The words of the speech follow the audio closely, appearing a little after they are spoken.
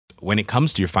when it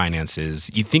comes to your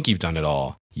finances, you think you've done it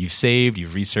all. You've saved,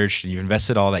 you've researched, and you've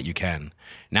invested all that you can.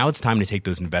 Now it's time to take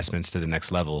those investments to the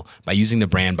next level by using the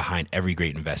brand behind every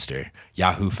great investor,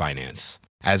 Yahoo Finance.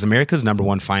 As America's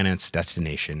 #1 finance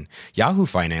destination, Yahoo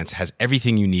Finance has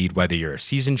everything you need, whether you're a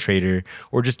seasoned trader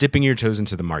or just dipping your toes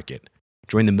into the market.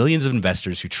 Join the millions of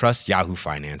investors who trust Yahoo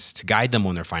Finance to guide them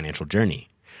on their financial journey.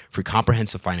 For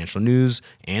comprehensive financial news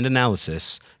and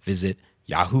analysis, visit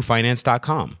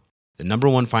yahoofinance.com, the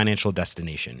 #1 financial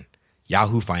destination,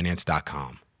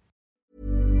 yahoofinance.com.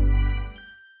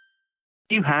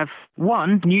 You have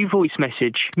one new voice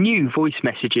message. New voice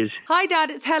messages. Hi, Dad,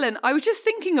 it's Helen. I was just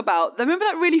thinking remember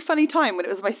that really funny time when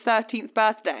it was my 13th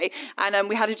birthday and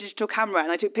we had a digital camera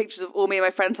and I took pictures of all me and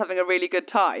my friends having a really good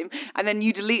time, and then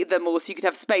you deleted them all so you could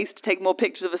have space to take more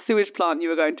pictures of a sewage plant you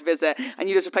were going to visit, and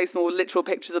you just replaced them all with literal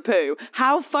pictures of poo.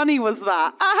 How funny was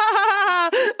that?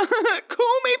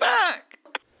 Call me back.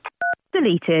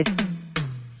 Deleted.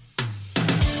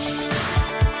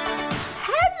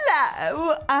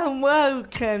 Hello and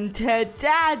welcome to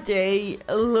Daddy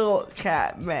Look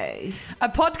At Me, a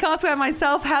podcast where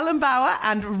myself, Helen Bauer,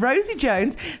 and Rosie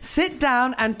Jones sit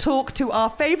down and talk to our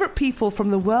favourite people from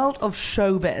the world of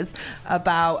showbiz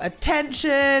about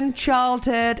attention,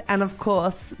 childhood, and of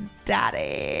course,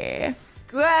 Daddy.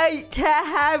 Great to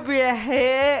have you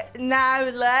here. Now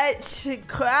let's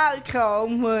crack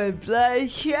on with the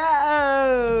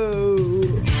show.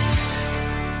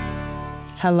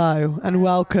 Hello and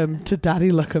welcome to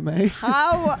Daddy Look At Me.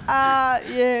 How are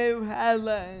you,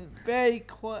 Helen? Very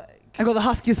quick. I've got the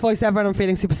huskiest voice ever and I'm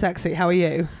feeling super sexy. How are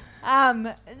you?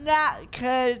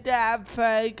 Knackered. I've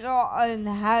forgotten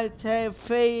how to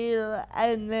feel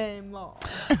anymore.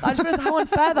 I just realised how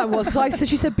unfair that was because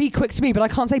she said be quick to me, but I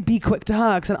can't say be quick to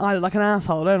her because I look like an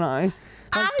asshole, don't I?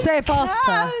 Say it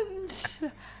faster.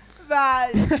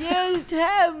 Right, you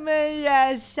tell me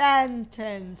a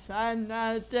sentence and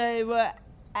I'll do it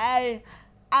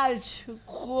as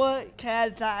quick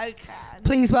as I can.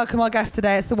 Please welcome our guest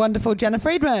today. It's the wonderful Jenna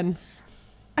Friedman.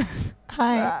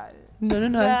 Hi. Right. No.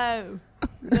 No.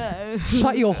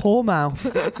 Shut your whore mouth.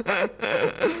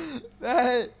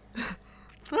 Right.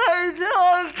 Please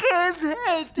look at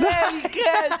today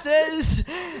guests.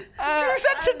 You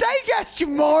said today guest, you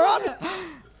moron.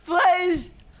 Please.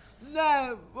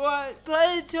 No, what?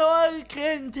 Please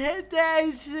talking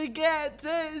today's to get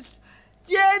this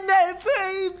Jenna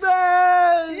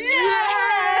Friedman! Yay!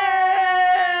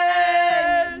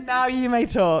 Now you may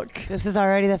talk. This is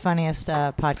already the funniest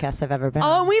podcast I've ever been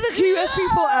Aren't on. we the cutest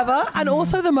people ever? And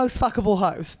also the most fuckable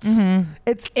hosts. Mm-hmm.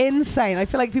 It's insane. I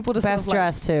feel like people just best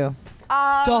dressed too.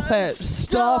 Stop it.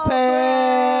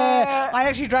 I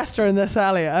actually dressed her in this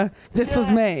earlier. This was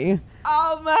me.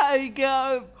 Oh my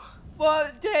god.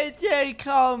 What did you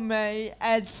call me?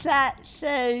 A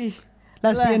sexy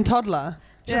lesbian toddler.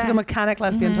 She's like a mechanic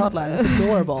lesbian toddler. And it's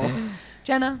adorable.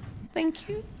 Jenna, thank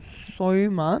you so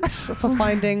much for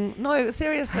finding... No,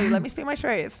 seriously, let me speak my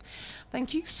truth.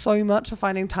 Thank you so much for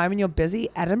finding time in your busy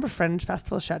Edinburgh Fringe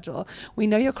Festival schedule. We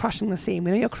know you're crushing the scene.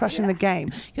 We know you're crushing the game.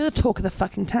 You're the talk of the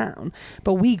fucking town.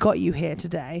 But we got you here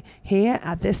today, here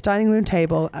at this dining room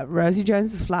table at Rosie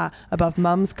Jones's flat above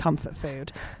Mum's Comfort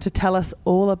Food, to tell us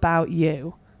all about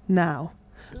you. Now,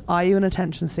 are you an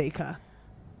attention seeker?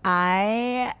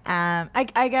 I am.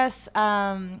 I guess,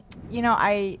 a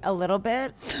little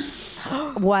bit.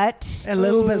 What? A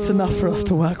little bit's enough for us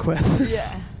to work with.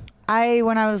 Yeah.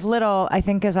 When I was little, I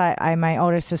think because my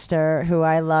older sister, who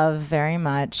I love very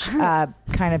much, kind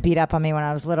of beat up on me when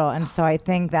I was little. And so I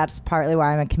think that's partly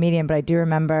why I'm a comedian. But I do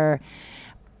remember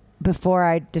before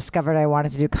I discovered I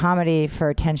wanted to do comedy for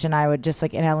attention, I would just,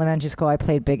 like, in elementary school, I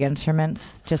played big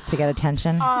instruments just to get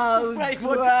attention. Oh, right.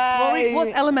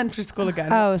 What's elementary school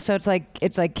again? Oh, so it's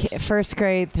like first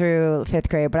grade through fifth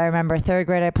grade. But I remember third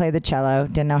grade I played the cello,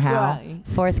 didn't know how. Right.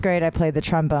 Fourth grade I played the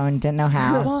trombone, didn't know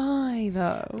how. Why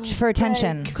though? For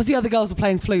attention. Because the other girls were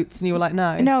playing flutes and you were like,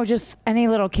 no. No, just any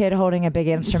little kid holding a big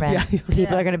instrument.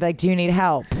 People are going to be like, do you need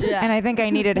help? Yeah. And I think I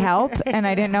needed help and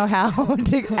I didn't know how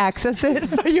to access it.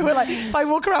 So you were like, if I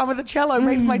walk around with a cello,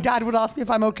 maybe my dad would ask me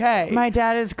if I'm okay. My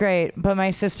dad is great, but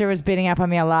my sister was beating up on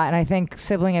me a lot. And I think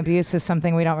sibling abuse is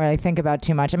something we don't really think about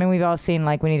too much. I mean, we've all seen,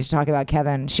 like, We Need to Talk About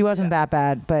Kevin. She wasn't that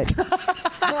bad, but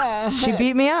she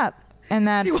beat me up. And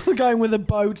that's... She wasn't going with a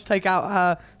bow to take out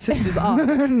her sister's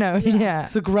eye. No, yeah.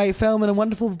 It's a great film and a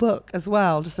wonderful book as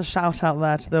well. Just a shout out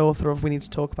there to the author of We Need to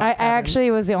Talk About I Kevin.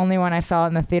 actually was the only one I saw it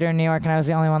in the theater in New York, and I was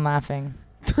the only one laughing.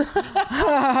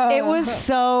 It was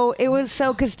so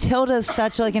because Tilda's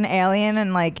such like an alien,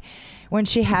 and like when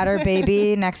she had her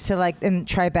baby next to like in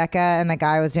Tribeca and the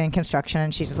guy was doing construction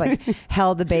and she just like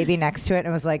held the baby next to it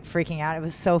and was like freaking out. It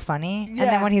was so funny. Yeah.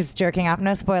 And then when he's jerking off,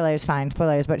 no spoilers, fine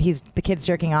spoilers, but the kid's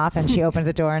jerking off and she opens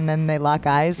the door and then they lock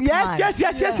eyes. Come on. Yes.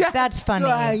 That's funny.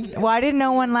 Right. Why did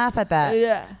no one laugh at that?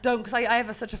 Yeah. Don't, because I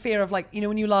have such a fear of like, you know,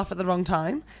 when you laugh at the wrong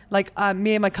time. Like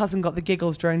me and my cousin got the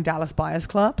giggles during Dallas Buyers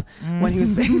Club when he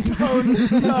was being told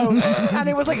no. And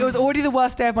it was already the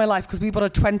worst day of my life because we bought a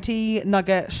 20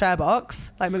 nugget share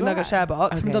box, like McNugget share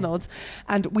box from McDonald's,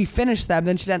 and we finished them.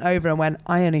 Then she leant over and went,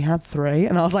 I only had 3.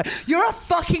 And I was like, you're a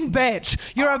fucking bitch.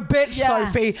 You're a bitch,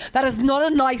 Sophie. That is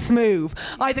not a nice move.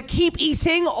 Either keep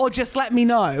eating or just let me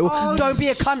know. Don't be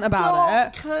a cunt about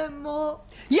it. Come on.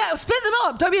 Yeah, split them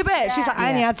up. Don't be a bitch. She's like, I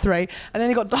only had 3. And then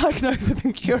he got diagnosed with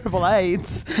incurable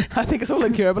AIDS. I think it's all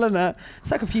incurable, isn't it?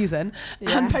 So confusing.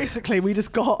 Yeah. And basically, we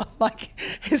just got like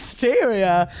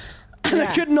hysteria. And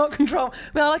I could not control. I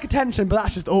mean, I like attention, but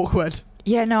that's just awkward.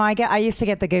 Yeah, no, I used to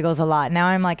get the giggles a lot. Now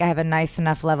I'm like, I have a nice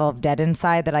enough level of dead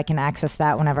inside that I can access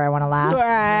that whenever I want to laugh.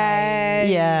 Right.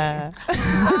 Yeah.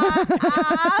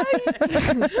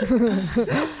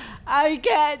 I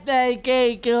get the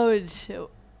giggles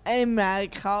in my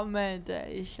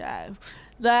comedy show.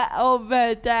 The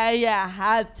other day I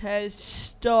had to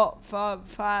stop for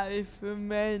 5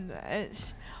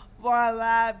 minutes while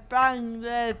I banged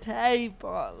the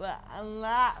table and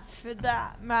laughed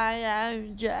at my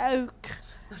own joke.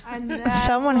 And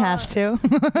Someone has to.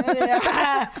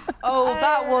 Oh,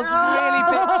 that was really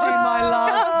bitchy, my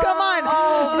love. Come on.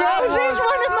 Rosie's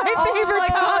one of my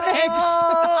favorite comics.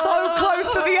 So close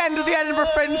to the end of the Edinburgh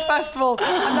Fringe Festival,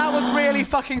 and that was really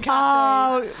fucking catchy.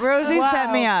 Oh, Rosie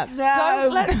set me up. Wow.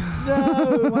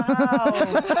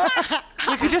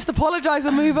 We could just apologise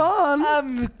and move on.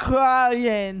 I'm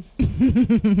crying.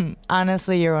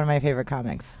 Honestly, you're one of my favorite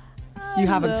comics. You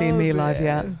haven't seen me live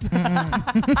yet.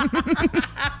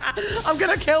 I'm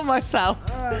gonna kill myself.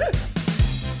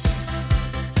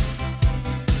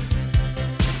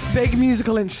 Big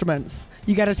musical instruments.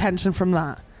 You get attention from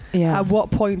that. Yeah. At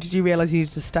what point did you realise you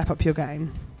needed to step up your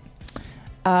game?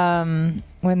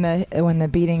 When the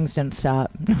beatings didn't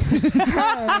stop.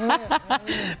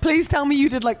 Please tell me you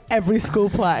did like every school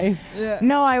play.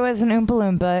 No, I was an Oompa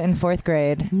Loompa in 4th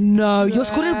grade. No, your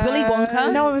school did Willy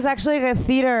Wonka? No, it was actually like a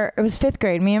theater. It was 5th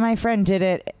grade. Me and my friend did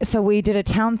it. So we did a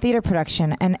town theater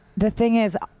production. And the thing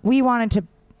is, we wanted to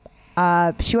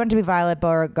she wanted to be Violet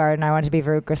Beauregard and I wanted to be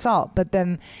Veruca Salt. But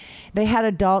then they had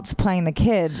adults playing the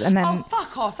kids and then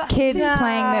fuck off. kids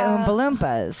playing the Oompa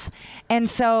Loompas. And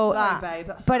so,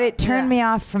 but it turned me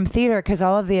off from theater because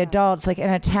all of the adults, like in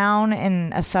a town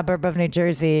in a suburb of New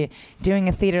Jersey, doing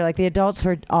a theater, like the adults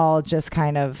were all just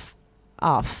kind of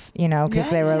off, you know,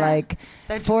 because they were like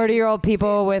 40-year-old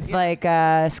people with like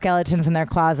skeletons in their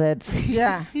closets.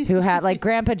 Yeah. Who had like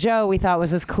Grandpa Joe, we thought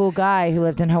was this cool guy who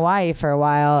lived in Hawaii for a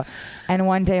while. And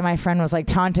one day my friend was like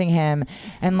taunting him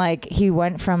and like he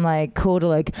went from like cool to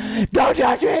like, don't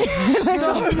touch me.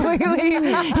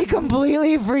 He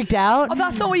completely freaked out. Oh,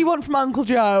 that's not what you want from Uncle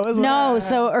Joe, is it? No,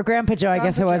 or Grandpa Joe, I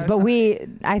guess it was. But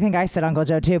I think I said Uncle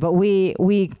Joe too, but we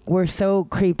were so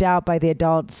creeped out by the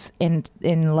adults in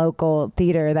local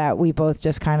theater that we both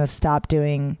just kind of stopped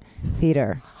doing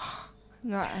theater.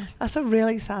 No. That's a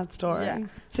really sad story. Yeah.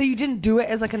 So you didn't do it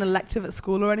as like an elective at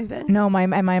school or anything? No, my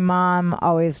mom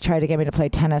always tried to get me to play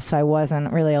tennis, so I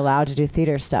wasn't really allowed to do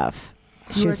theater stuff.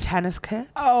 You were a tennis kid?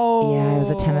 Oh. Yeah, I was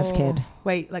a tennis kid.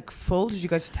 Wait, like full? Did you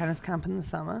go to tennis camp in the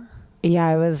summer? Yeah,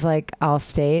 I was like all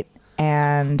state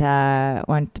and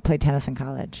went to play tennis in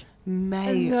college.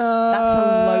 Mate, that's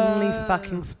a lonely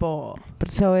fucking sport. But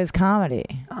so is comedy.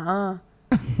 I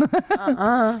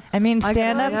mean,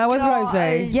 stand up. Yeah, with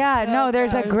Rosie. Yeah, no,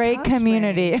 there's a great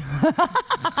community.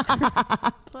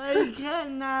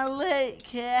 Can I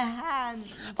lick your hand?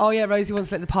 Oh yeah, Rosie wants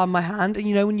to lick the palm of my hand, and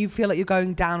you know when you feel like you're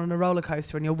going down on a roller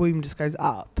coaster and your womb just goes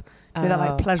up, with that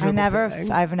like pleasurable feeling.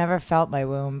 I've never felt my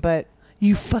womb, but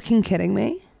you fucking kidding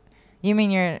me? You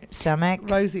mean your stomach?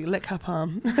 Rosie, lick her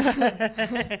palm.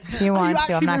 You want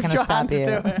to? I'm not going to stop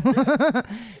you.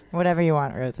 Whatever you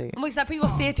want, Rosie. Wait, so that put you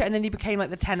off theatre, and then you became like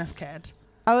the tennis kid.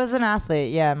 I was an athlete,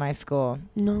 yeah, in my school.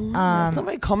 No, it's not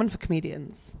very common for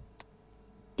comedians.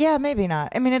 Yeah, maybe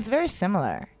not. I mean, it's very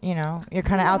similar. You know, you're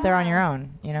kind of out there on your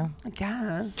own. You know, I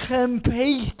guess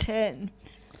competing.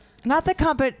 Not the So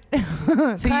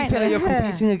you feel like you're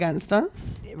competing against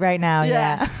us right now?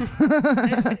 Yeah.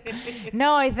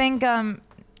 No, I think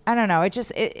I don't know.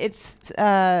 It's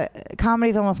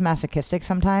comedy's almost masochistic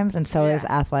sometimes, and so is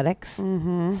athletics.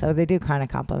 Mm-hmm. So they do kind of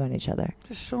complement each other.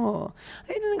 For sure.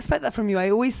 I didn't expect that from you. I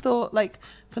always thought, like,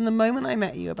 from the moment I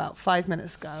met you about 5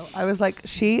 minutes ago, I was like,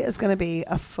 she is going to be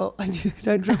a full...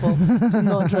 Don't dribble. Do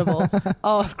not dribble.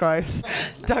 Oh, it's gross.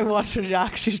 Don't watch her,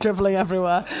 Jack. She's dribbling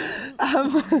everywhere.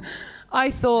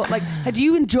 I thought, like, do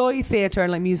you enjoy theatre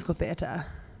and, like, musical theatre?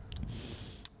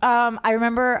 I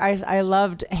remember I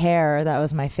loved Hair. That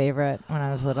was my favorite when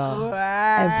I was little.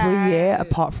 Every year,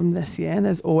 apart from this year,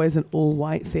 there's always an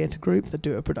all-white theatre group that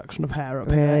do a production of Hair up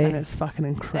here, Really? and it's fucking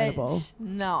incredible. It's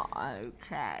not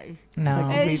okay. No.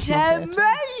 It's It's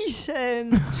regional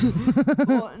amazing,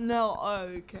 but not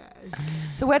okay.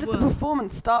 So where did the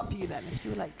performance start for you then? If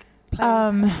you were like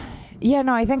playing? Yeah,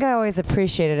 no, I think I always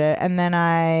appreciated it. And then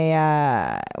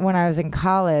when I was in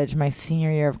college, my senior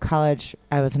year of college,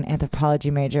 I was an anthropology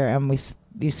major, and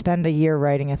you spend a year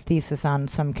writing a thesis on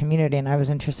some community, and I was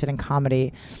interested in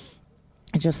comedy.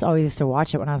 I just always used to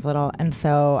watch it when I was little. And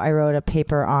so I wrote a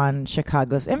paper on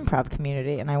Chicago's improv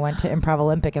community, and I went to Improv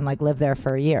Olympic and like lived there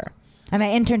for a year. And I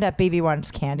interned at Baby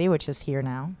Wants Candy, which is here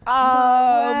now.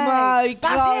 Oh my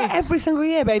That's god. it every single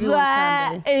year, Baby Wants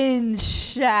That's Candy.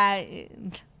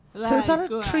 insane. So is that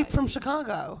a Like, troupe from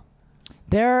Chicago?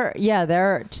 So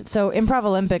Improv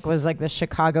Olympic was like the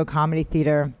Chicago comedy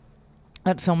theater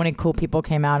that so many cool people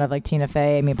came out of, like Tina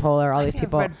Fey, Amy Poehler, all these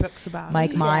people. I've read books about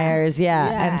Mike it. Myers, yeah.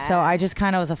 Yeah. And so I just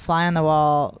kind of was a fly on the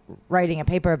wall writing a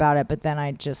paper about it, but then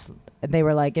they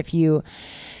were like, if you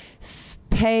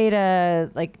pay to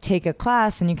like take a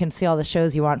class and you can see all the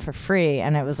shows you want for free,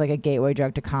 and it was like a gateway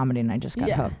drug to comedy, and I just got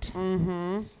hooked.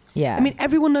 Mm-hmm. Yeah. I mean,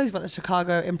 everyone knows about the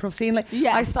Chicago improv scene. Like,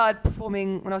 Yeah. I started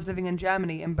performing when I was living in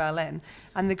Germany, in Berlin,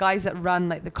 and the guys that run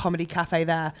like the comedy cafe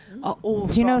there are all.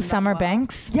 Do you know from that Summer world.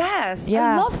 Banks? Yes.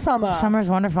 Yeah. I love Summer. Summer's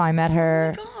wonderful. I met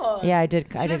her. Oh my God. Yeah, I did.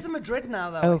 She lives in Madrid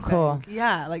now, though. Oh, I think. cool.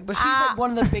 Yeah, like, but she's like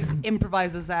one of the big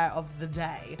improvisers there of the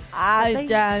day. I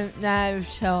don't know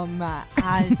so much.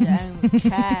 I don't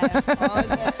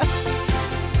care.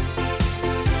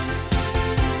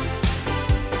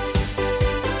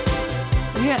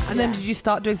 Yeah, and then did you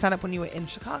start doing stand-up when you were in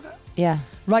Chicago? Yeah.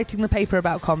 Writing the paper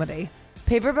about comedy.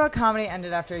 Paper about comedy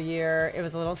ended after a year. It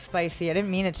was a little spicy. I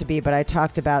didn't mean it to be, but I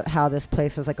talked about how this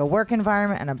place was like a work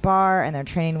environment and a bar, and they're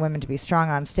training women to be strong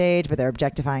on stage, but they're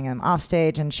objectifying them off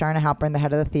stage. And Sharna Halpern, the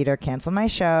head of the theater, canceled my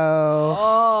show.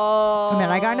 Oh. And then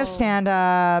I got into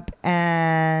stand-up,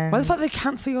 and Why the fuck did they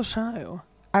cancel your show?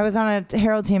 I was on a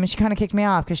Herald team, and she kind of kicked me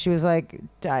off because she was like,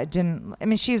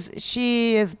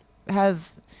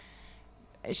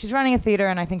 she's running a theater,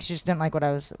 and I think she just didn't like what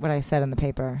I said in the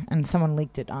paper, and someone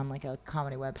leaked it on like a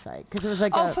comedy website because it was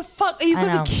like, For fuck, are you I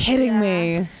gonna know. be kidding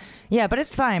me? yeah, but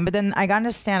it's fine. But then I got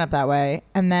into stand up that way,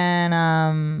 and then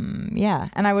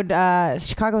and I would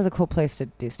Chicago was a cool place to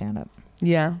do stand up.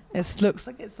 Yeah, it looks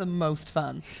like it's the most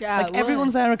fun. Yeah, like it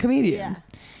everyone's would. there a comedian. Yeah.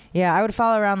 Yeah, I would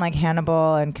follow around like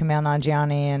Hannibal and Kumail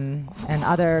Nanjiani and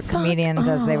other comedians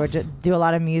as they would do a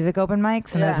lot of music open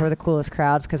mics, and those Yeah. were the coolest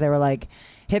crowds because they were like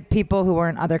hip people who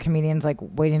weren't other comedians like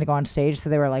waiting to go on stage, so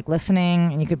they were like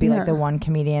listening, and you could be like the one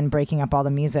comedian breaking up all the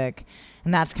music,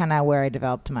 and that's kind of where I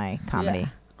developed my comedy. Yeah.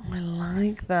 Oh, I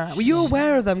like that. Were you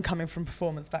aware of them coming from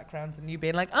performance backgrounds and you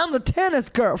being like, I'm the tennis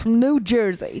girl from New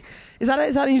Jersey? Is that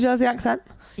a New Jersey accent?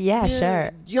 Yeah,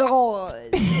 sure. George.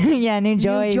 Yeah, New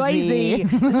Jersey.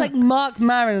 It's like Mark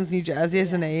Maron's New Jersey,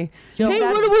 isn't he? Hey,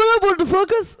 that's- what the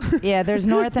fuckers? Yeah, there's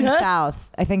North and South.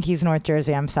 I think he's North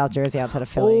Jersey. I'm South Jersey outside of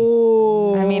Philly.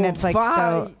 Oh, I mean, it's like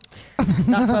so.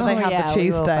 That's where they have Yeah, the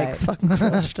we will cheesesteaks. fight. Fucking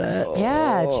crushed it.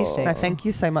 Yeah, cheesesteaks. No, thank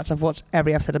you so much. I've watched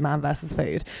every episode of Man vs.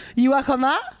 Food. You work on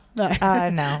that? No.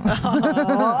 No.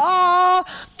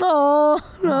 Oh,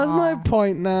 no, there's no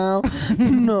point now.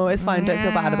 No, it's fine. Don't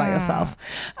feel bad about yourself.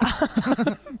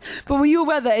 But were you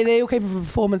aware that they all came from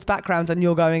performance backgrounds and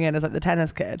you're going in as like the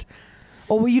tennis kid?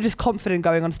 Or were you just confident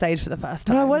going on stage for the first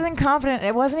time? No, I wasn't confident.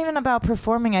 It wasn't even about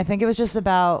performing. I think it was just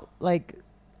about like,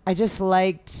 I just felt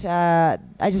like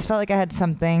I had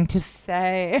something to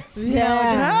say.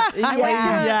 Yes.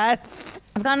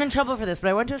 I've gotten in trouble for this, but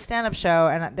I went to a stand-up show,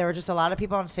 and there were just a lot of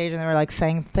people on stage, and they were like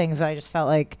saying things that I just felt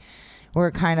like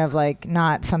were kind of like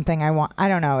not something I want. I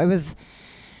don't know. It was,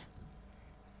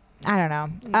 I don't know.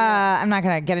 I'm not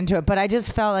going to get into it, but I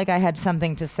just felt like I had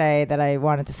something to say that I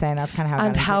wanted to say, and that's kind of how I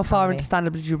And got how into far comedy. into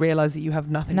stand-up did you realise that you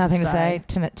have nothing to to say?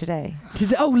 Today.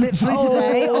 Oh, literally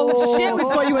today? Oh, shit, we've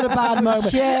got you at a bad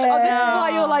moment. Yeah. Oh, this is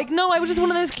why you're like, no, I was just one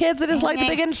of those kids that just liked a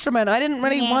big instrument. I didn't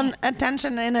really want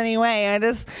attention in any way. I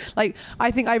just, like,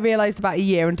 I think I realised about a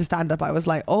year into stand-up, I was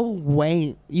like, oh,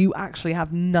 wait, you actually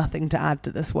have nothing to add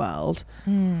to this world.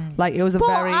 Like, it was a But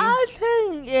very... I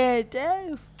think you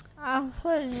do. I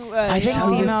think I think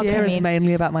Show female this year is comedian-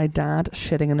 mainly about my dad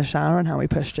shitting in the shower and how he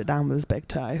pushed it down with his big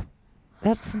toe.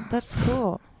 That's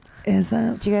cool. Is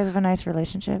it? Do you guys have a nice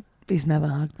relationship? He's never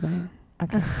hugged me.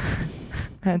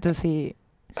 Okay. Does he?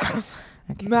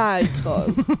 Okay.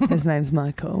 Michael. His name's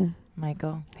Michael.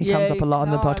 Michael. He comes up a lot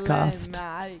on the call him podcast.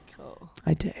 Michael.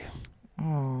 I do.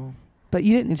 Oh. But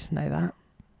you didn't need to know that.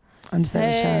 I'm just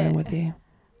there sharing with you.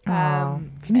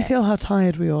 Can you feel how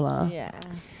tired we all are? Yeah.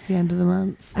 The end of the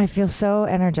month. I feel so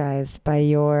energized by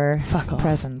your Fuck off.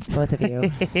 presence, both of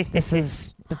you. This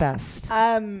is the best.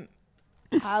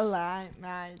 I like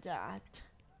my dad.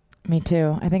 Me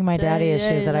too. I think my daddy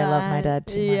issues that I love my dad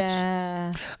too much.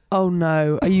 Yeah. Oh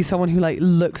no. Are you someone who like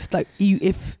looks like you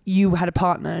if you had a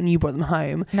partner and you brought them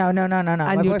home? No. And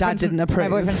My your dad boyfriend's- didn't approve?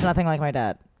 My boyfriend's nothing like my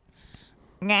dad.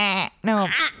 Nah, no.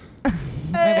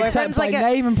 Except by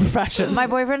name and profession. My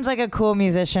boyfriend's like a cool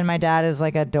musician. My dad is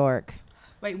like a dork.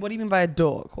 Wait, what do you mean by a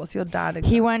dork? What's your dad?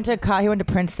 He went to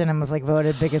Princeton and was like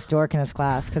voted biggest dork in his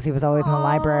class because he was always in the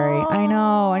library. I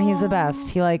know, and he's the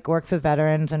best. He like works with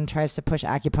veterans and tries to push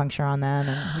acupuncture on them,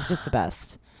 and he's just the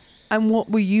best. And what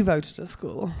were you voted at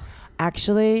school?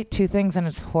 Actually, two things, and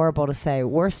it's horrible to say.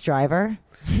 Worst driver,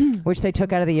 which they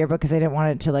took out of the yearbook because they didn't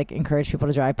want it to like encourage people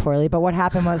to drive poorly. But what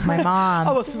happened was my mom.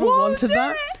 Oh, so people wanted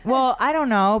that? Well, I don't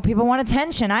know. People want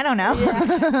attention. I don't know.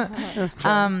 That's true.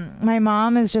 My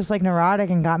mom is just like neurotic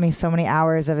and got me so many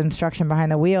hours of instruction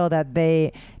behind the wheel that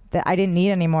I didn't need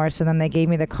anymore. So then they gave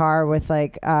me the car with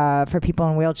like for people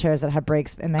in wheelchairs that had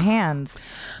brakes in the hands.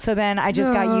 So then I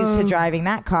just got used to driving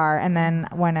that car. And then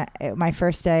when my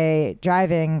first day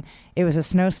driving, it was a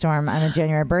snowstorm on a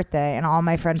January birthday, and all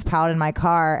my friends piled in my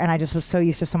car, and I just was so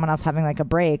used to someone else having like a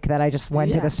brake that I just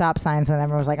went to the stop signs, and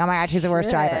everyone was like, "Oh my God, she's the worst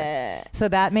driver." So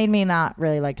that made me not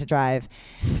really like to drive.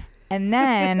 And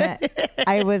then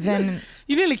I was in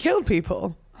You nearly killed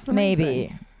people. That's amazing.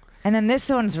 maybe. And then this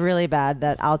one's really bad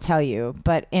that I'll tell you.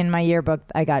 But in my yearbook,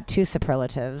 I got 2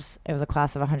 superlatives. It was a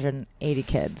class of 180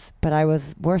 kids. But I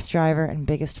was worst driver and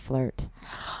biggest flirt.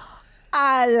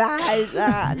 I like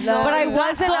that. No, But I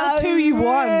wasn't. That's 2 you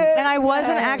won. And I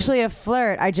wasn't actually a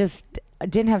flirt. I just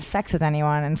didn't have sex with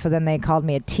anyone. And so then they called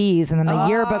me a tease. And then the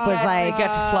yearbook was like, get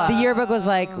to flirt. the yearbook was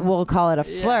like, we'll call it a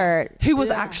flirt. Who was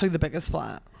actually the biggest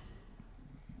flat?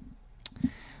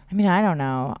 I mean, I don't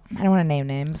know. I don't want to name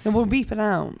names. And we'll beep it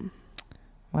out.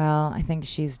 Well, I think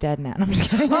she's dead now. No, I'm just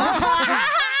kidding. No,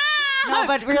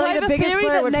 but 'Cause I really have the a biggest theory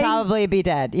flirt that would names- probably be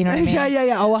dead. You know what I mean?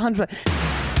 Yeah. Oh, 100.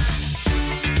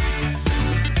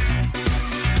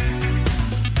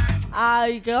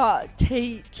 I got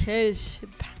teachers'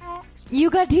 pet. You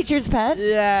got teacher's pet?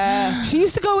 Yeah. She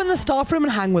used to go in the staff room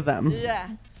and hang with them. Yeah.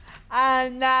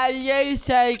 And I used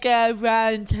to go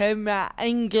round to my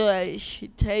English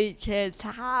teacher's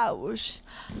house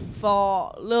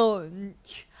for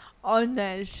lunch on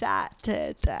a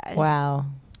Saturday. Wow.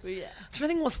 Yeah. I'm trying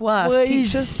to think what's worse, We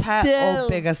teacher's pet or still-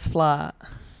 biggest flirt.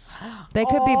 They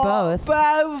could be both.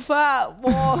 Both at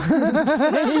once.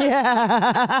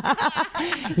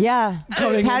 Yeah.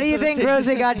 Going How do you into the think teacher's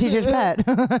Rosie got teacher's pet?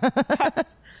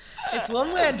 It's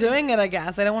one way of doing it, I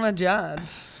guess. I don't want to judge.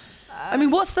 I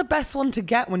mean, what's the best one to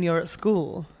get when you're at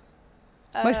school?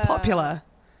 Most popular?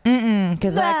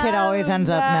 Because that kid always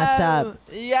ends up messed up.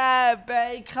 Yeah,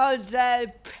 because they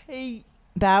peak.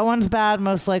 That one's bad.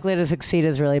 Most likely to succeed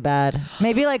is really bad.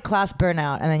 Maybe like class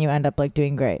burnout, and then you end up like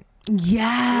doing great.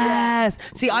 Yes.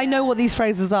 See, I know what these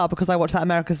phrases are because I watched that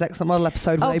America's Next Model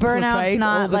episode where Oh, they burnout's portrayed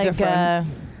all not the like different...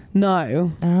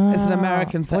 No, it's an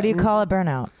American thing. What do you call a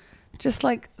burnout? Just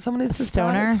like someone who's A just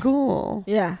down stoner? at school.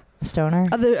 Yeah. A stoner?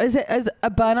 Is a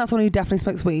burnout someone who definitely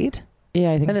smokes weed?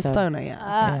 Yeah, I think And a so. stoner,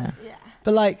 yeah. Yeah.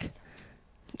 But like,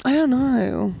 I don't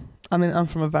know. I mean, I'm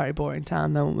from a very boring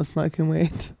town. No one was smoking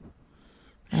weed.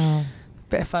 Oh.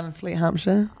 Bit of fun in Fleet,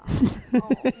 Hampshire.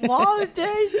 What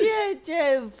did you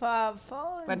do for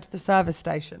fun? Went to the service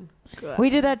station. We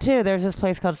did that too. There's this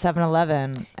place called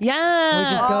 7-Eleven. Yeah. We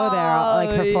just go there like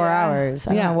for 4 yeah. hours. I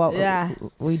don't Yeah. know what Yeah.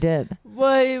 we did.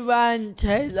 We went to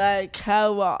the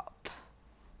co-op.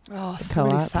 Oh, it's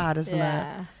Co-op. really sad, isn't it?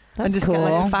 Yeah. That's And just cool. get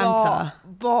like a Fanta.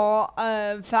 Bought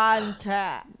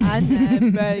Fanta and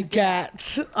then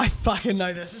Get. I fucking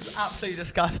know this. This is absolutely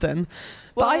disgusting.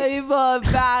 But we will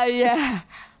buy a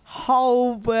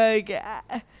whole burger.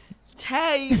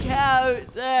 Take out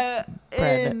the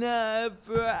Bread. inner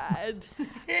bread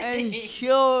and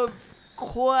shove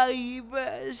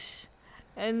quavers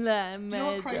in the middle. Do you know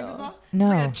what cravers are?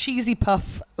 No. It's like a cheesy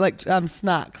puff, like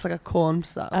snacks, like a corn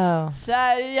stuff. Oh.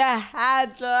 So you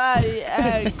had like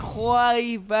a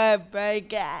quaver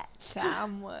baguette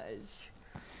sandwich.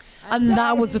 And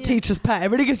that was the teacher's pet.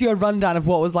 It really gives you a rundown of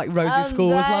what was like Rosie's school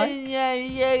was like. Yeah,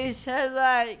 you used to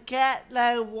like get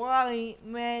the white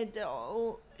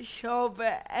medal, shove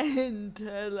it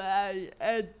into like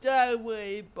a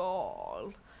doughy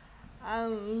ball,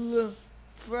 and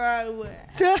throw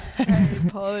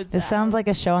it. This sounds like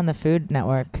a show on the Food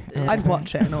Network. I'd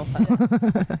watch it in all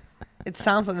fairness. It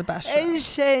sounds like the best show.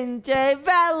 It's in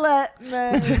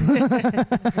development.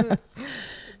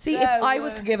 See, if I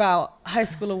was to give out high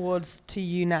school awards to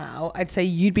you now, I'd say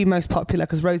you'd be most popular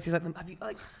because Rosie's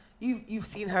like, you've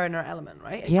seen her in her element,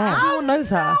 right? Yeah. Everyone knows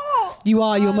her. You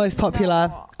are your most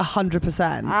popular,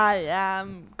 100%. I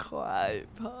am quite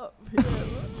popular.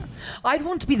 I'd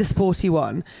want to be the sporty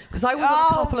one because I was on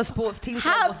a couple of sports teams.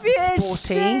 Have you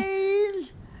seen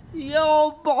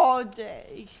your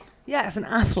body? Yeah, as an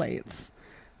athlete.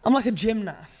 I'm like a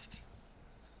gymnast.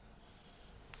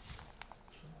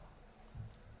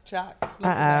 Jack.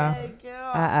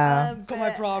 Uh-oh. Got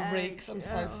my bra reeks. I'm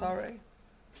so sorry.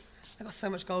 I got so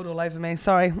much gold all over me.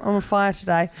 Sorry, I'm on fire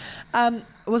today. I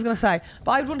was going to say,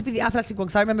 but I would want to be the athletic one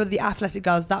because I remember the athletic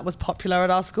girls, that was popular at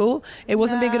our school. It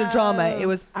wasn't being good at drama, it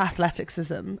was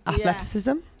athleticism.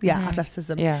 Athleticism? Yeah,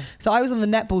 athleticism. Yeah. So I was on the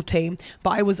netball team,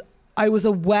 but I was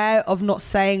aware of not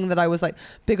saying that I was like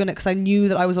big on it because I knew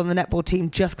that I was on the netball team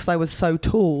just because I was so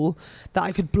tall that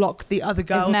I could block the other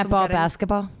girls. Is netball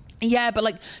basketball? Yeah, but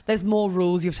like there's more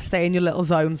rules. You have to stay in your little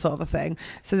zone sort of a thing.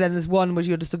 So then there's one where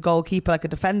you're just a goalkeeper, like a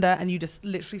defender, and you just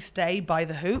literally stay by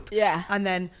the hoop. Yeah. And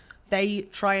then they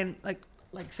try and like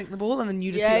sink the ball, and then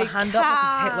you just put your hand up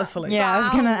like Hitler salute. Yeah, I was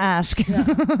going to ask.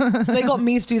 Yeah. So they got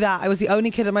me to do that. I was the only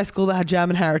kid at my school that had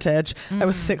German heritage. I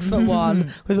was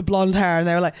 6'1" with a blonde hair, and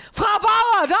they were like, Frau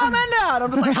Bauer, da Männer! And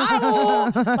I'm just like,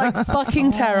 hello! Like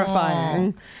fucking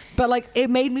terrifying. But like it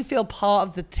made me feel part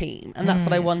of the team, and that's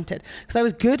what I wanted. Because I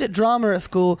was good at drama at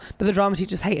school, but the drama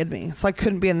teachers hated me, so I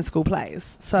couldn't be in the school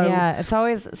plays. So yeah, it's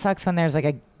always sucks when there's like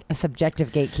a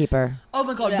subjective gatekeeper. oh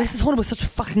my god, Mrs. Horner was such a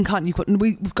fucking cunt.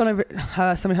 We've gone over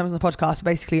her so many times on the podcast, but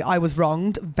basically I was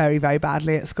wronged very, very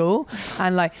badly at school.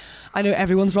 And like I know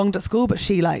everyone's wronged at school, but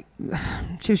she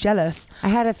was jealous. I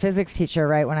had a physics teacher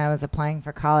right when I was applying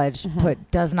for college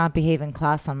put does not behave in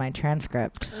class on my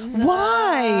transcript.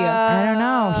 Why? I don't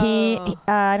know.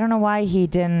 I don't know why he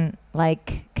didn't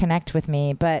like connect with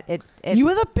me, but it You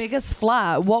were the biggest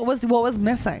flat. What was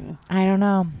missing? I don't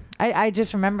know. I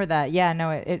just remember that. Yeah,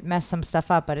 no, it messed some stuff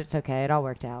up, but it's okay. It all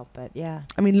worked out. But yeah,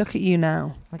 I mean, look at you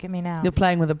now. look at me now. You're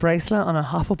playing with a bracelet on a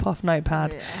Hufflepuff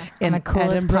notepad On in the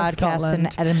coolest Edinburgh, podcast Scotland.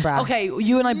 in Edinburgh. Okay,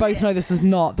 you and I both know this is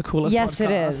not the coolest Yes, podcast.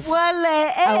 it is. Well, it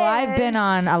is. Oh, I've been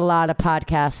on a lot of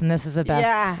podcasts, and this is the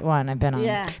best one I've been on.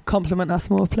 Yeah. Compliment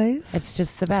us more, please. It's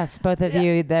just the best. Both of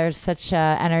you, there's such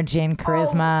energy and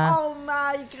charisma. Oh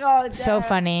my god. So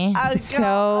funny, I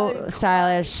so got-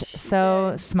 stylish,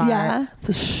 so smart. Yeah.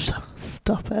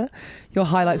 Stop it. Your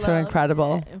highlights are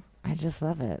incredible. I just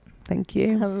love it. Thank I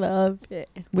you. love it.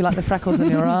 We like the freckles on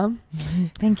your arm.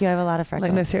 Thank you. I have a lot of freckles.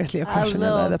 Like, no, seriously, a I question of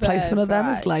love the placement of them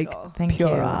is like freckles. Thank pure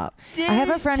you. art. I have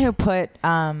a friend who put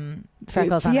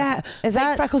freckles on. Yeah. Is Fake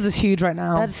that freckles is huge right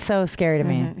now. That's so scary to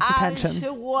me. It's attention.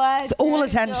 It's all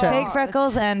attention. Fake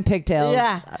freckles and pigtails.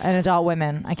 Yeah. And adult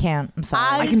women. I can't. I'm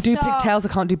sorry. I can do saw- pigtails. I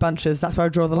can't do bunches. That's where I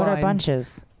draw the What line. are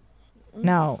bunches?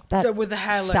 No. With the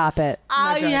hair Stop it.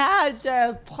 I joke. had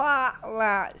a plot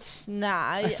last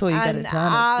night. I saw you get it and done, it's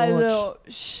I gorge. look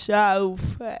so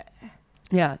fit.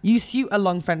 Yeah, you suit a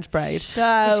long French braid. So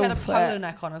She had a fit. polo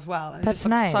neck on as well. And That's it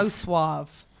just looked so nice.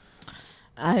 suave.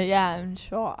 I am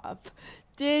sharp.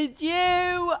 Did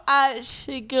you at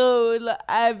school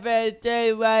ever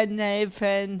do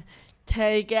anything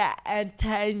to get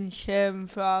attention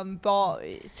from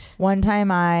boys? One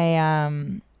time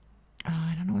I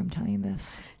don't know why I'm telling you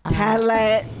this. Tell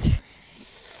it.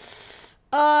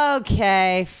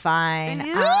 Okay, fine.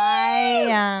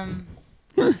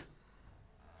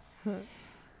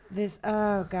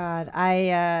 Oh god.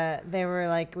 They were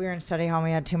like, we were in study hall,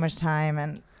 we had too much time,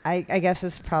 and I guess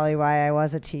it's probably why I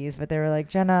was a tease, but they were like,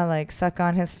 Jenna, like, suck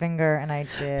on his finger, and I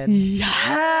did. Yeah.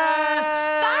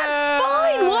 That's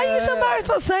fine. Why are you so embarrassed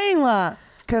about saying that?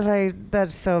 Because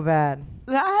that's so bad.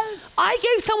 I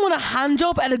gave someone a hand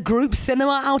job at a group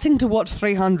cinema outing to watch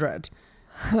 300.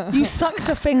 You sucked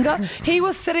a finger. He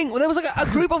was sitting, there was like a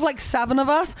group of like 7 of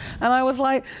us, and I was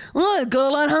like, oh,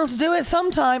 gotta learn how to do it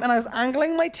sometime. And I was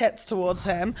angling my tits towards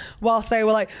him whilst they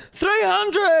were like,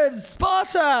 300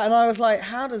 Sparta. And I was like,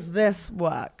 how does this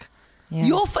work? Yeah.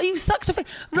 You sucked a finger.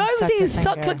 sucked Rosie a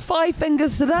sucked finger. like 5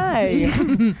 fingers today.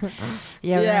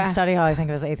 Yeah, we were in study hall. I think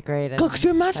it was 8th grade. God, could you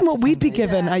imagine what we'd be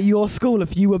given at your school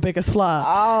if you were biggest flirt?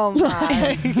 Oh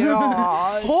my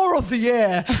god. Whore of the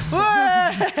year.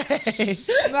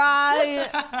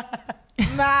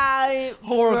 My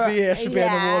Whore of the year should be an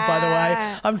award, by the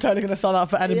way. I'm totally going to sign up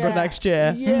for Edinburgh next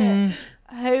year. Yeah.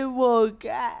 Who will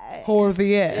get? Whore of the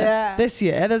year. Yeah. This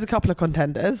year, there's a couple of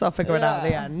contenders. I'll figure it out at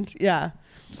the end. Yeah.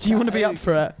 Do you want to be up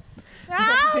for it?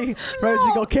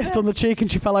 Rosie got kissed on the cheek and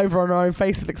she fell over on her own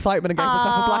face with excitement and gave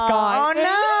herself a black eye. Oh,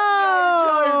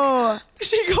 no!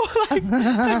 She got like,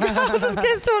 the girl just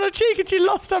kissed her on her cheek and she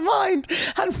lost her mind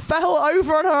and fell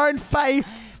over on her own face.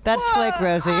 That's slick,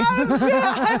 Rosie.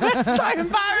 It's so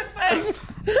embarrassing.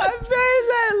 I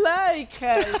really like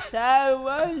her, so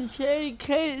when she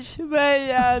kissed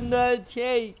me on the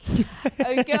cheek,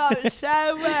 I got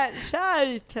so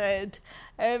excited.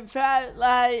 It felt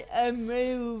like a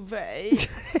movie.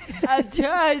 I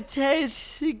tried to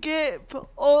skip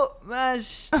up my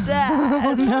stairs.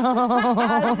 I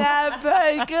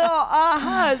never got a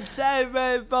hand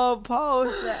cerebral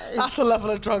palsy. That's a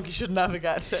level of drunk you should never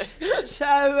get to. So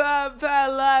I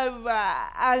fell over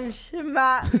and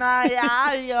smacked my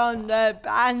eye on the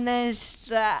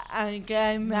banister and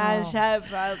gave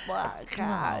myself a black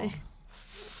eye.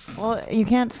 Well, you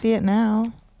can't see it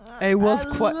now. It was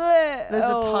quite. There's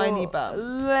a tiny bump.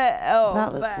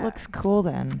 That looks cool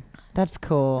then. That's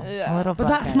cool. Yeah. A little But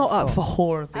black that's eye not is up cool. for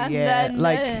whore of the And year. then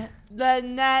Like, the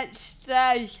next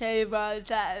day she was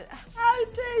like, how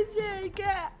did you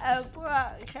get a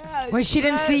black eye? Wait, she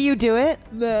didn't see you do it?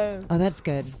 No. Oh, that's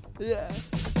good. Yeah.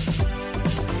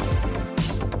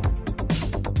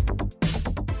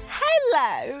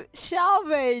 Hello,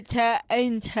 sorry to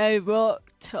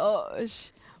interrupt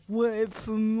us with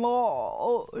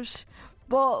more,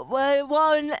 but we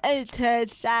wanted to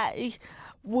say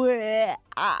we're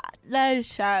at the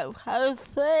Soho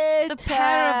Theatre. The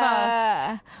pair of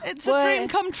us. It's a dream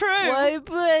come true. We're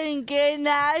bringing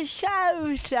our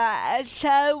shows there,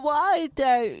 so why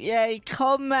don't you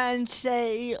come and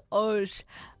see us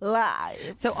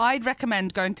live? So I'd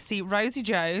recommend going to see Rosie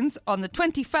Jones on the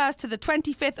 21st to the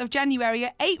 25th of January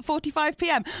at 8:45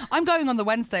 p.m. I'm going on the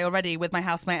Wednesday already with my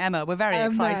housemate Emma. We're very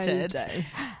excited. Amazing.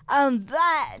 And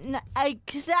then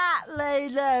exactly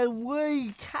the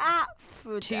week after.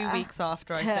 2 weeks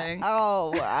after, I think.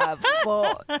 Oh, I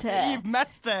thought You've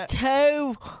messed it.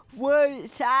 2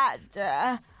 weeks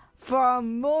after.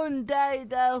 From Monday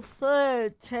the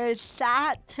 3rd to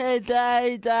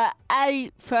Saturday the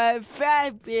 8th of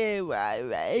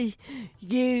February,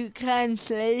 you can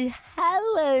see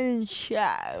Helen's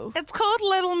show. It's called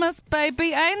Little Miss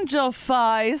Baby Angel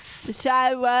Face.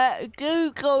 So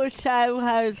Google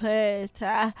Soho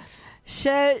Theatre,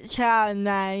 search our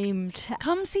names.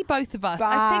 Come see both of us.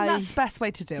 Bye. I think that's the best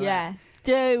way to do it. Yeah,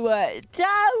 do it.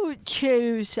 Don't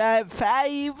choose a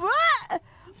favourite.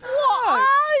 What are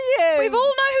you? We've all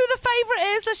know who the favourite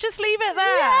is. Let's just leave it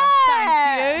there. Yeah.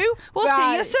 Thank you. We'll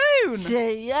Right. see you soon.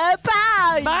 See you.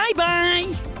 Bye.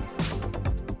 Bye-bye.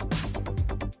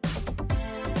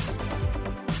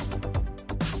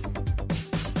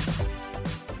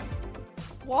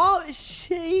 What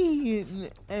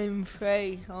scene in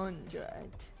 300?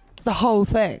 the whole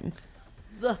thing.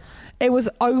 The It was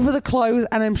over the clothes,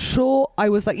 and I'm sure I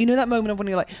was like, you know that moment of when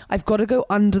you're like, I've got to go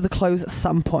under the clothes at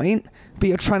some point, but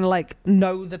you're trying to like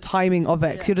know the timing of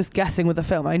it because you're just guessing with the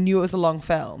film. I knew it was a long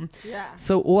film. Yeah.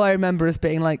 So all I remember is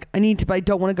being like, I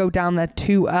don't want to go down there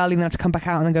too early and then have to come back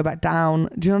out and then go back down.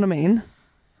 Do you know what I mean?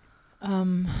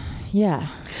 Yeah.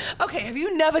 Okay, have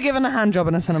you never given a hand job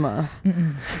in a cinema?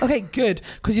 Okay, good.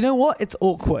 Because you know what? It's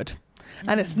awkward.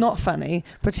 And it's not funny,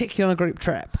 particularly on a group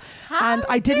trip. And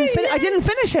I didn't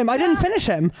finish him. How do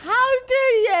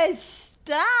you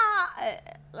start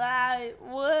it? Like,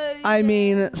 I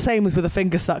mean, same as with a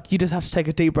finger suck. You just have to take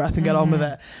a deep breath and get on with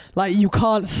it. Like, you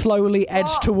can't slowly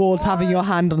edge towards having your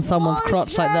hand on someone's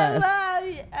crotch like this.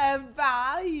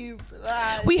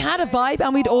 We had a vibe,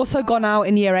 and we'd also gone out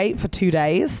in year 8 for 2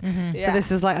 days. So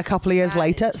this is like a couple of years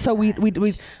later. So we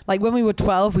like when we were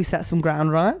 12, we set some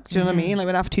groundwork. Do you know what I mean? Like we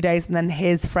went out for 2 days, and then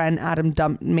his friend Adam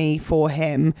dumped me for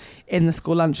him in the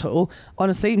school lunch hall.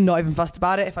 Honestly, not even fussed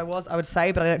about it. If I was, I would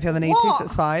say, but I don't feel the need to, so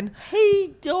it's fine.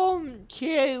 He dumped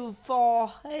you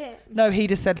for him. No, he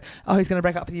just said, "Oh, he's going to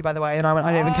break up with you, by the way." And I went,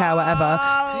 "I don't even care, whatever."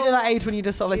 'Cause you know that age when you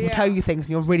just sort of like will tell you things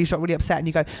and you're really shocked, really upset, and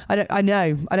you go, "I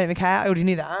don't even care. I already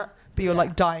knew that." But you're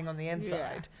like dying on the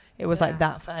inside. It was like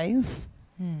that phase.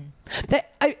 I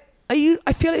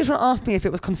feel like you're trying to ask me if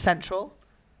it was consensual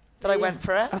that I went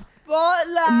for it. But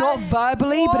like, Not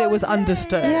verbally, but it was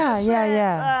understood.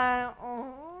 Yeah.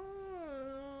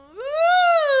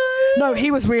 No,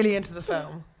 he was really into the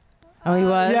film. Oh, he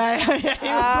was? Yeah, he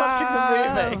was watching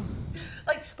the movie.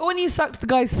 Like, but when you sucked the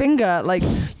guy's finger, like,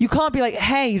 you can't be like,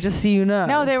 hey, just so you know.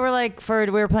 No, they were like, we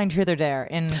were playing Truth or Dare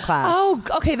in class. Oh,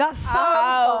 okay, that's so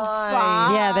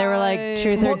fine. Yeah, they were like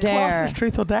Truth or What Dare. class is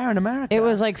Truth or Dare in America? It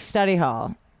was like study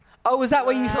hall. Oh, was that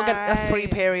where you sort of get a free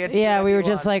period? Yeah, we were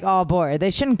just like all bored.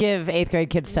 They shouldn't give 8th grade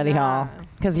kids study hall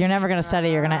because you're never going to study.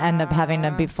 You're going to end up having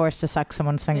to be forced to suck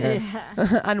someone's finger.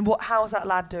 And how's that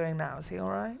lad doing now? Is he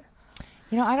all right?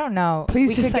 You know, I don't know.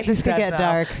 Please just say this could get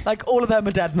dark. Like, all of them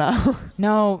are dead now.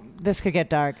 No, this could get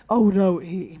dark. Oh, no,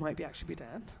 he might actually be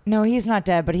dead. No, he's not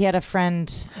dead, but he had a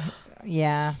friend.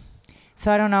 Yeah.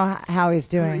 So I don't know how he's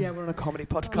doing. Yeah, we're on a comedy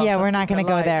podcast. Yeah, we're not going to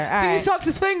go there. All So right. he sucked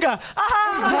his finger.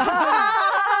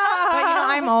 But, you know,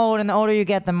 I'm old, and the older you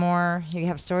get, the more you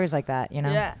have stories like that, you know?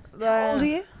 Yeah. How old are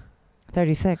you?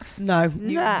 36. No,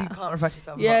 you can't refer to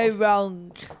yourself. Yeah, as old.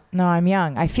 wrong. No, I'm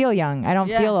young. I feel young. I don't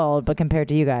Yeah. feel old, but compared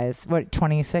to you guys. What,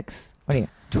 26? What are you?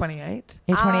 28.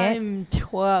 You're 28? I'm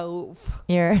 12.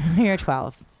 You're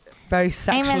 12. Very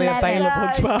sexually available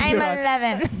 12. I'm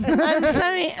 11. I'm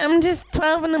sorry, I'm just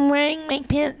 12 and I'm wearing my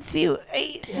pantsuit.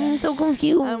 I'm so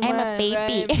confused. I'm a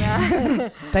baby.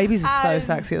 Babies are so I'm-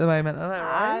 sexy at the moment, aren't they,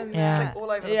 right? Yeah. It's like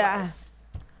all over the Yeah. place.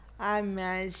 I'm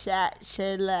a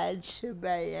sexy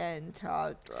lesbian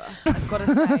toddler. I've got to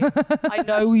say, I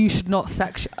know you should not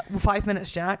 5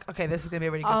 minutes, Jack. Okay, this is going to be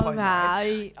a really good point. Though.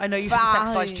 Alright. I know you shouldn't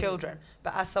sexualize fine. children,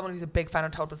 but as someone who's a big fan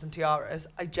of toddlers and tiaras,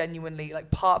 I genuinely, like,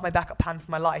 part of my backup plan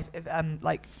for my life, if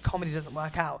like comedy doesn't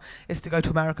work out, is to go to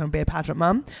America and be a pageant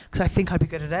mum, because I think I'd be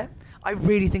good at it. I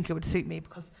really think it would suit me,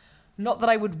 because not that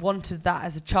I would wanted that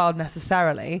as a child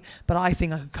necessarily, but I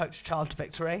think I could coach a child to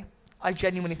victory. I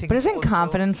genuinely think. But I've got isn't all the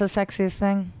confidence tools. the sexiest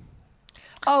thing?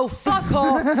 Oh, fuck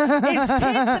off! It's tits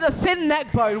and a thin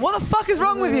neck bone. What the fuck is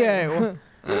wrong with you?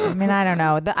 I mean, I don't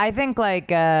know. I think like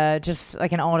just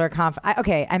like an older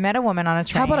okay, I met a woman on a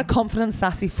train. How about a confident,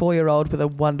 sassy 4-year-old with a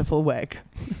wonderful wig?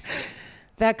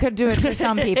 That could do it for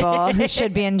some people who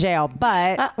should be in jail,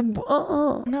 but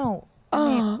no. I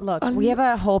mean, look, we have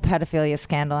a whole pedophilia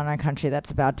scandal in our country that's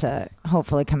about to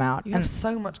hopefully come out. You have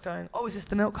so much going. Oh, is this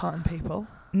the milk carton people?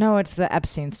 No, it's the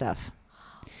Epstein stuff.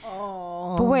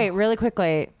 Oh. But wait, really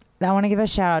quickly, I want to give a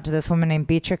shout out to this woman named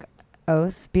Beatrix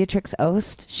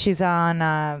Ost. She's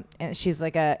on, she's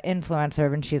like a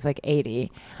influencer, and she's like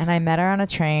 80. And I met her on a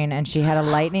train, and she had a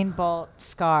lightning bolt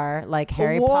scar, like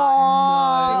Harry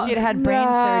Potter. She'd had brain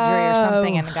surgery or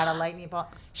something, and got a lightning bolt.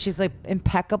 She's like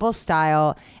impeccable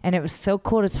style, and it was so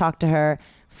cool to talk to her.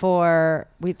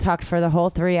 We talked for the whole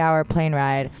 3-hour plane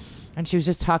ride, and she was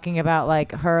just talking about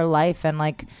like her life and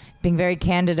like being very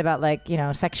candid about like, you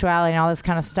know, sexuality and all this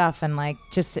kind of stuff, and like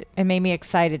just it made me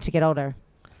excited to get older.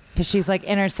 Because she's like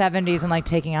in her 70s and like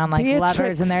taking on like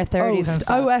lovers in their 30s and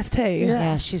stuff. OST.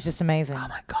 Yeah, she's just amazing. Oh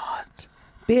my God.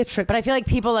 Beatrix. But I feel like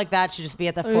people like that should just be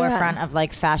at the forefront of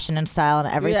like fashion and style and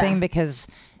everything, because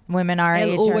women our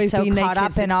age are so caught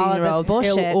up in all of this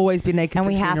bullshit. It'll always be naked. And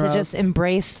we have to just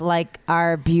embrace like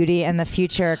our beauty and the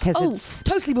future, because it's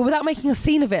totally, but without making a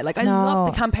scene of it. Like I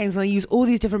love the campaigns when they use all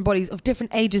these different bodies of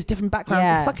different ages, different backgrounds.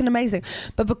 Yeah. It's fucking amazing.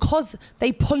 But because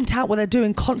they point out what they're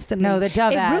doing constantly, No, the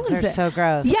Dove it ads ruins are it. so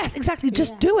gross. Yes, exactly.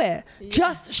 Just do it.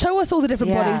 Just show us all the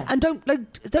different bodies, and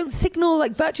don't signal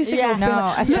like virtue signals. No, being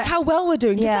like, look how well we're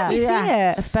doing. Just let me see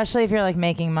it. Especially if you're like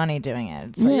making money doing it.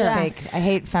 It's like fake. I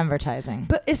hate femvertising.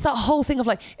 But it's that whole thing of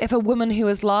like, if a woman who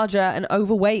is larger and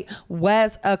overweight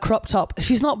wears a crop top,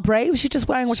 she's not brave. She's just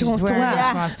wearing what she wants to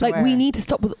wear. Like we need to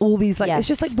stop with all these. Like it's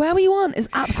just like wear what you want is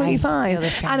absolutely fine.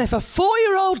 And if a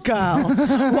 4-year-old girl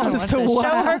wants to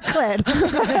show her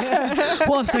clit,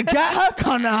 wants to get her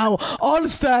cunt out on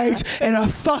stage in a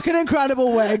fucking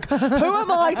incredible wig, who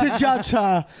am I to judge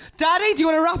her? Daddy, do you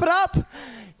want to wrap it up?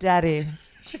 Daddy.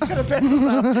 She's gonna piss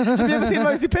herself. Have you ever seen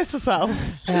Rosie piss herself?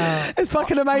 No. It's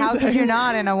fucking amazing. How could you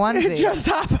not in a onesie? It just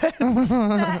happens.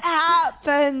 That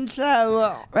happens a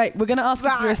lot. Right, we're gonna ask you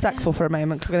to be respectful for a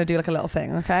moment, because we're gonna do like a little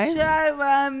thing, okay?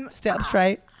 So, Sit up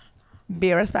straight.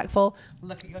 Be respectful.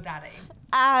 Look at your daddy.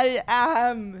 I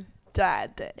am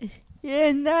Daddy.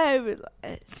 You know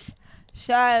this.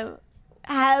 So,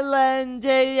 Helen, do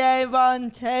you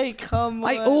want to come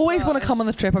I with always want us? to come on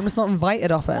the trip. I'm just not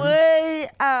invited often. We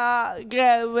are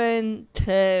going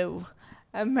to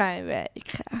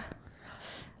America.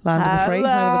 Land of the free, home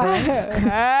of the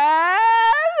brave.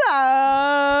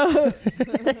 Hello.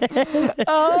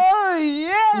 Oh,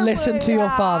 yeah. Listen to your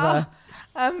father.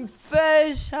 And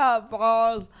first of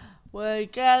all, we're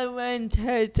going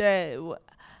to do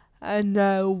an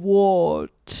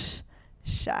awards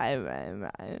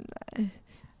ceremony.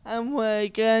 And we're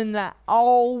gonna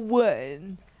all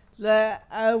win the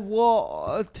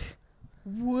award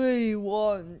we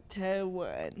want to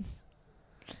win.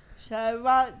 So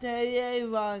what do you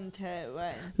want to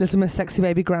win? Little Miss Sexy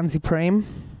Baby Grand Supreme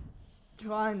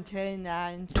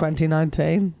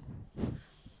 2019.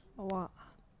 What?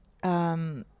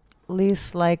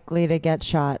 Least likely to get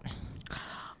shot.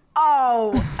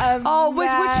 Oh, we're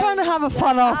trying to have a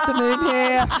fun afternoon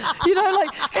here. You know, like,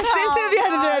 it's near the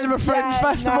end of the Edinburgh Fringe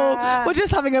Festival. We're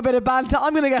just having a bit of banter.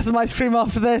 I'm going to get some ice cream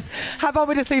after this. How about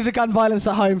we just leave the gun violence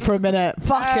at home for a minute?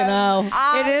 Fucking hell.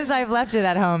 It is. I've left it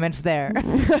at home. It's there.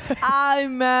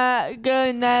 I'm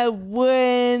gonna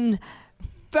win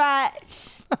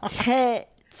best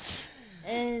tits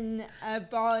in a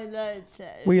boiler suit.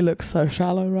 We look so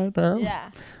shallow right now. Yeah.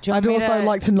 I'd also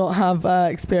like to not have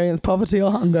experienced poverty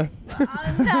or hunger.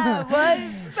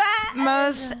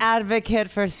 Most advocate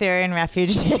for Syrian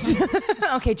refugees.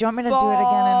 Okay, do you want me to do it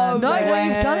again? No,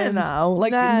 you've done it now.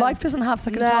 Like, life doesn't have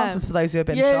second chances for those who have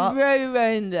been shot. You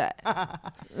ruined it.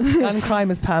 And crime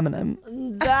is permanent.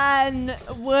 Then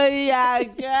we are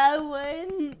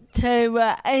going to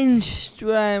an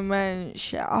instrument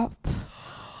shop.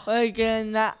 We're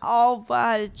gonna all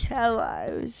buy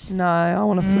cellos. No, I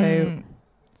want a flute.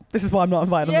 This is why I'm not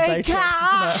invited on the You day.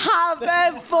 can't have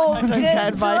a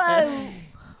fucking flute.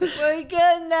 We're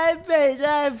gonna be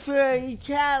the 3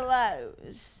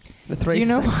 cellos. The 3 do you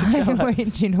know sexy why? cellos.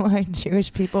 Wait, do you know why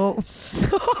Jewish people?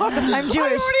 I'm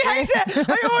Jewish. I already hate it.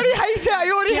 I already hate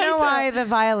it. Do you know why the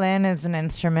violin is an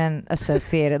instrument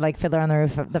associated, like Fiddler on the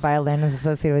Roof? The violin is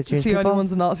associated with Jewish It's the people. only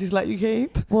ones the Nazis let you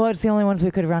keep. Well, it's the only ones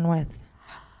we could run with.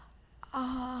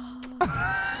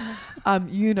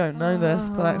 You don't know this,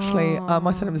 but actually,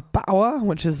 my surname is Bauer,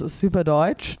 which is super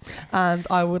Deutsch, and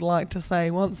I would like to say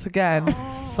once again,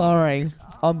 sorry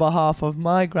on behalf of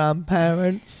my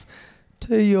grandparents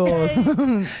to yours.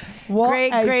 What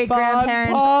Great a great fun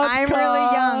grandparents. I'm really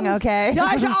young, podcast. okay?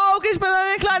 Ja, ich auch. Ich bin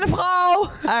eine kleine Frau. All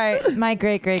right, my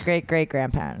great great great great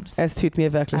grandparents. Es tut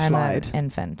mir wirklich I'm leid. an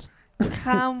infant.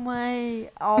 Can we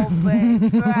all be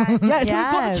friends? Yeah, so Yes.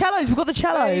 we've got the cellos. We've got the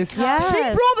cellos. Yes. She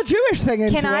brought the Jewish thing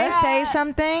into Can I it. say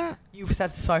something? You've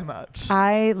said so much.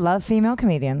 I love female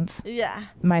comedians. Yeah.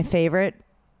 My favorite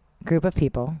group of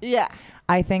people. Yeah.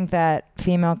 I think that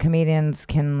female comedians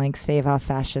can like stave off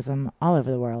fascism all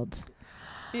over the world.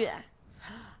 Yeah.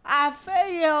 I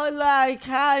feel like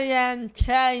I am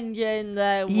changing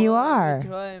the world. You are.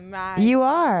 with my You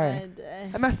are. comedy.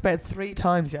 I masturbated 3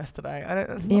 times yesterday.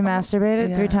 You masturbated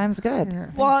Yeah. 3 times good. Yeah.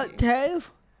 What, 2?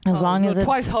 As long as it's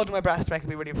twice holding my breath to make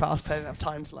me really fast, so I didn't have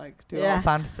time to like do a lot Yeah. of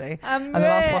fantasy. I'm And the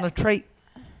last one a treat.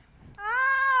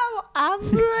 Ow, I'm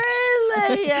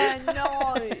really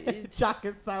annoyed. Jack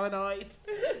is so annoyed.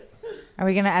 Are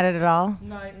we gonna edit it all?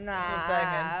 No,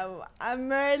 No, I'm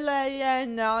really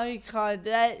annoyed because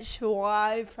it's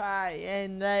Wi-Fi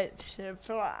and it's a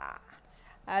flat.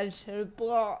 It's a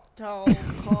blocked all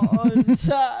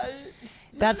concert.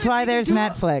 That's why there's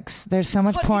Netflix. There's so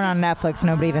much porn on Netflix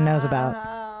nobody even knows about.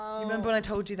 You remember when I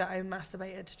told you that I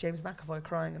masturbated to James McAvoy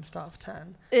crying and Start for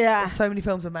 10? Yeah. There's so many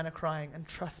films where men are crying, and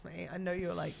trust me, I know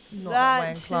you're like not that way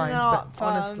That's inclined, not but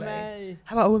honestly, me.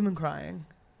 how about a woman crying?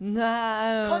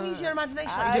 No. Can't use your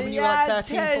imagination like you did when you were like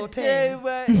 13, 14.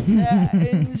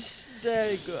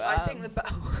 Instagram. I think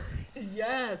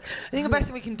yes. I think the best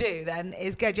thing we can do then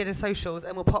is get Jenna's socials,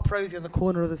 and we'll pop Rosie on the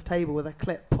corner of this table with a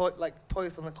clip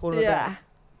poised on the corner of Yeah. this.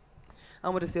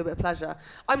 And we'll just do a bit of pleasure.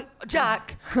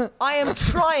 Jack, I am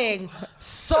trying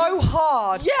so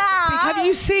hard. Yeah. Have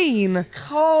you seen?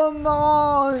 Come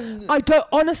on. I don't,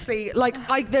 honestly,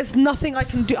 there's nothing I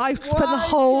can do. I've spent the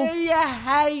whole... Why do you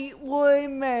hate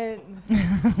women?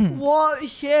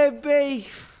 What's your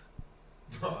beef?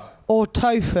 Or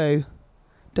tofu,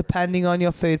 depending on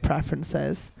your food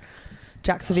preferences.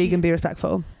 Jack's a vegan, be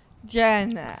respectful.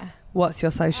 Jenna. What's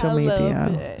your social I love media?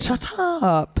 it. Shut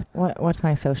up. What's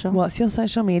my social? What's your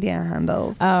social media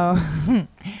handles? Oh,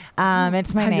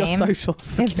 it's my and name. your social It's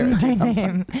security my number.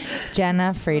 name.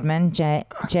 Jenna Friedman.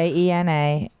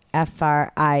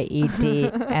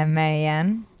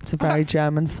 JENAFRIEDMAN. It's a very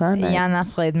German surname. Jana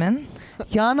Friedman.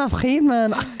 Jana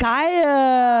Friedman. Ach,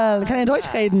 geil. Kann er Deutsch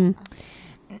reden?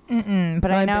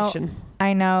 But My I know ambition.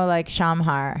 like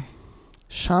Shamhar,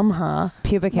 Shamha.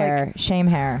 pubic hair, shame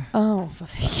hair. Oh, for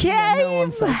fuck's sake. No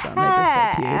one says that. They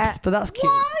just say pubes. But that's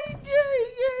cute. Why do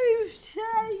you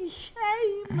say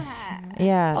shame hair?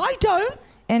 Yeah. I don't.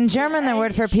 In German, the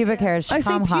word for pubic hair is I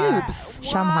say Shamhar. pubes.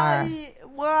 Shamhar.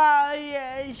 Why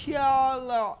is your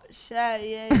lot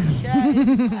saying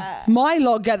shame hair? My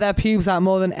lot get their pubes out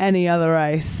more than any other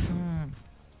race.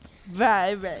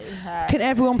 very, very happy. Can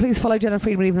everyone please follow Jenna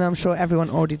Friedman, even though I'm sure everyone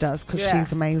already does, because Yeah.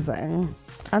 she's amazing.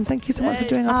 And thank you so much for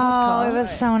doing Oh, our podcast. it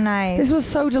was so nice. This was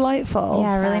so delightful.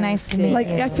 Yeah, really nice to meet Like,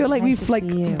 you. I feel like Nice we've to like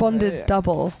see you. bonded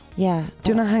double. Yeah.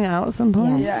 Do you want to hang out at some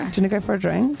point? Yes. Yeah. Do you want to go for a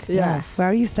drink? Yes. Where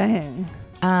are you staying?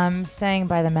 Staying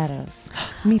by the Meadows.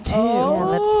 Me too. Yeah,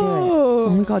 let's do it. Oh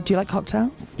my god, do you like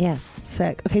cocktails? Yes.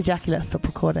 Sick. Okay, Jackie, let's stop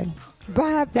recording.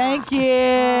 Bye. Thank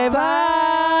you.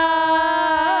 Bye.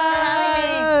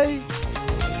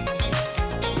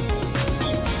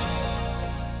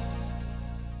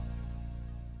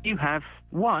 You have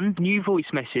one new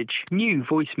voice message. New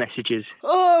voice messages.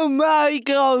 Oh my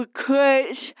god,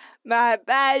 Chris, my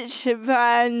best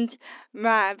friend,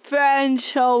 my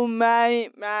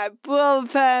soulmate, my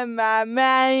brother, my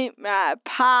mate, my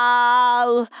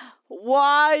pal.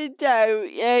 Why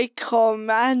don't you come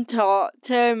and talk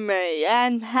to me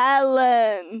and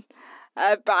Helen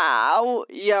about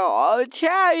your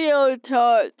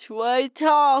childhood? We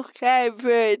talk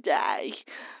every day,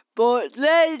 but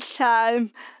this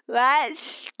time let's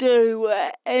do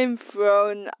it in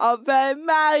front of a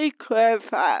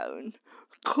microphone.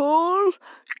 Cool,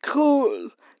 cool.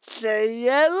 See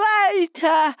you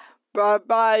later.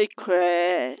 Bye-bye,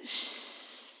 Chris.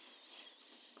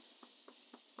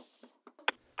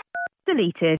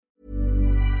 Deleted.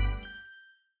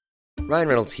 Ryan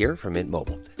Reynolds here from Mint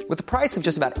Mobile. With the price of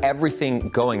just about everything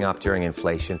going up during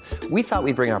inflation, we thought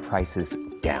we'd bring our prices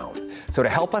down. So to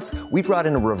help us, we brought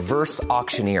in a reverse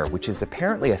auctioneer, which is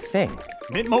apparently a thing.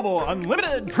 Mint Mobile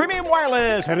Unlimited Premium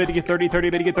Wireless. How to get 30,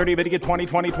 30, bit to get 30, bit to get 20,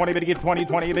 20, 20, bit to get 20,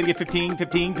 20, bit to get 15,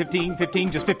 15, 15,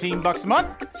 15, just $15 a month?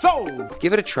 Sold!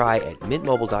 Give it a try at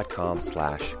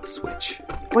mintmobile.com/switch.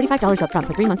 $45 up front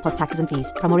for 3 months plus taxes and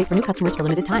fees. Promo rate for new customers for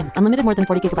limited time. Unlimited more than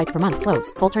 40 gigabytes per month.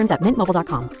 Slows full terms at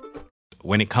mintmobile.com.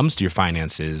 When it comes to your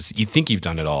finances, you think you've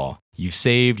done it all. You've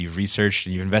saved, you've researched,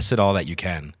 and you've invested all that you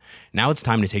can. Now it's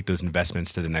time to take those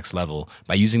investments to the next level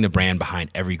by using the brand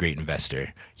behind every great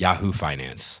investor, Yahoo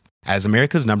Finance. As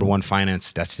America's #1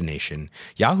 finance destination,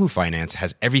 Yahoo Finance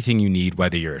has everything you need,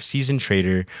 whether you're a seasoned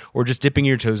trader or just dipping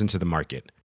your toes into the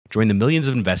market. Join the millions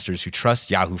of investors who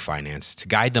trust Yahoo Finance to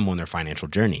guide them on their financial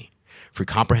journey. For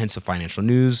comprehensive financial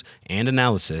news and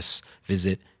analysis,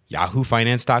 visit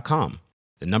yahoofinance.com.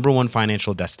 The #1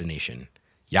 financial destination,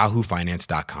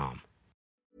 yahoofinance.com.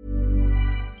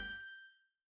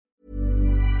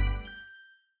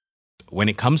 When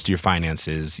it comes to your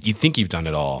finances, you think you've done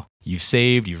it all. You've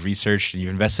saved, you've researched, and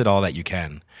you've invested all that you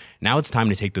can. Now it's time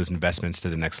to take those investments to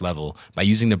the next level by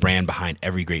using the brand behind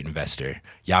every great investor,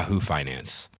 Yahoo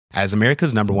Finance. As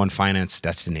America's #1 finance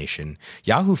destination,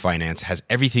 Yahoo Finance has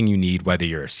everything you need, whether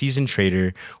you're a seasoned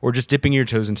trader or just dipping your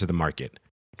toes into the market.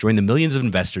 Join the millions of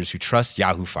investors who trust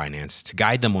Yahoo Finance to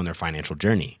guide them on their financial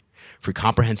journey. For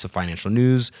comprehensive financial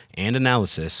news and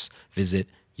analysis, visit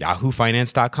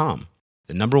yahoofinance.com.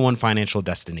 The #1 financial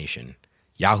destination,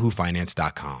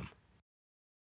 yahoofinance.com.